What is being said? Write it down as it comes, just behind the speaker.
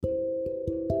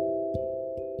Good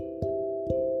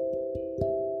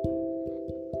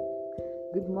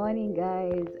morning,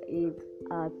 guys. It's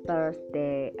a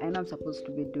Thursday. I know I'm supposed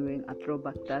to be doing a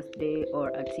throwback Thursday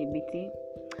or activity,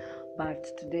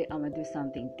 but today I'm gonna do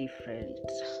something different.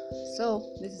 So,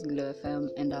 this is Glow FM,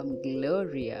 and I'm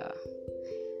Gloria.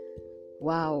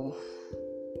 Wow,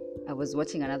 I was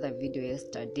watching another video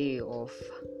yesterday of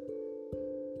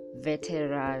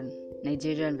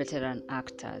Nigerian veteran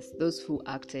actors, those who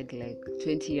acted like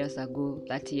 20 years ago,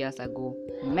 30 years ago.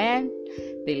 Man,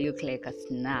 they look like a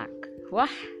snack. Wah,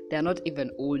 they're not even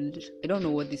old. I don't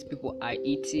know what these people are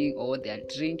eating or what they are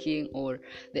drinking or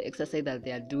the exercise that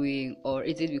they are doing, or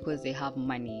is it because they have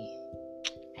money?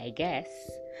 I guess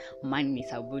money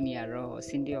sabuni ya roho,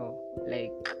 sindio?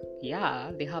 Like,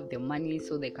 yeah, they have the money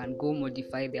so they can go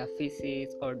modify their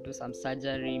faces or do some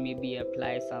surgery, maybe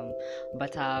apply some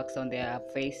buttocks on their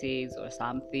faces or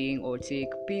something, or take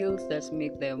pills that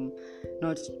make them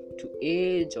not to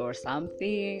age or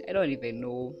something. I don't even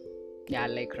know. Yeah,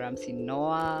 like Ramsey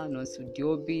Noah, Nonsu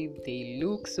Diobi, they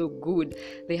look so good.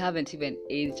 They haven't even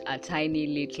aged a tiny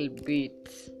little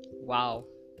bit. Wow,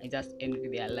 I just envy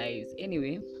their lives.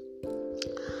 Anyway,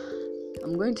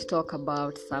 I'm going to talk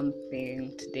about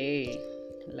something today.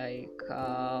 By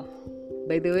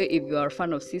the way, if you are a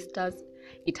fan of Sisters,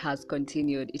 it has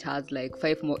continued. It has like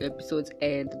 5 more episodes,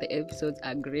 and the episodes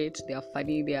are great. They are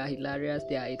funny, they are hilarious,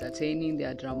 they are entertaining, they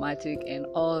are dramatic, and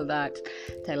all that.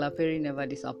 Tyler Perry never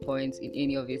disappoints in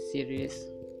any of his series.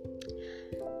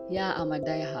 Yeah, I'm a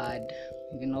diehard.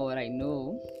 You know what I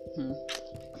know.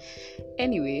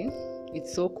 Anyway,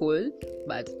 it's so cold,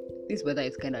 but this weather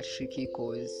is kind of tricky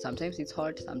because sometimes it's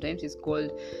hot, sometimes it's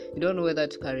cold. You don't know whether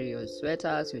to carry your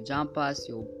sweaters, your jumpers,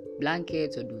 your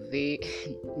blankets, or duvet.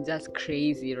 It's just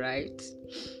crazy, right?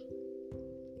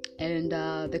 And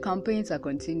the campaigns are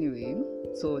continuing,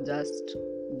 so just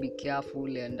be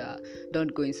careful and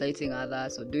don't go inciting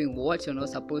others or doing what you're not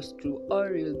supposed to,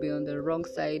 or you'll be on the wrong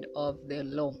side of the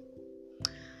law.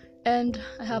 And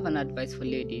I have an advice for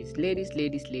ladies.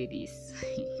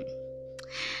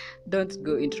 Don't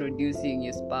go introducing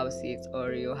your spouses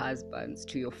or your husbands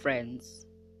to your friends.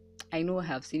 I know I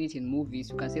have seen it in movies.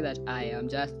 You can say that I am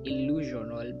just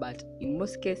illusional, but in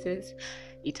most cases,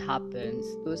 it happens.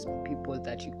 Those people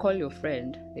that you call your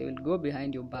friend, they will go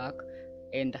behind your back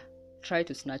and try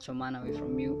to snatch your man away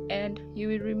from you, and you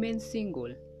will remain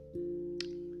single.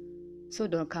 So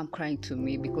don't come crying to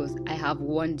me because I have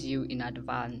warned you in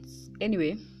advance.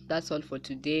 Anyway, that's all for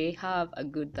today. Have a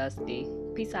good Thursday.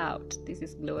 Peace out. This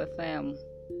is Glow FM.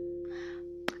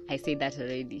 I said that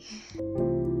already.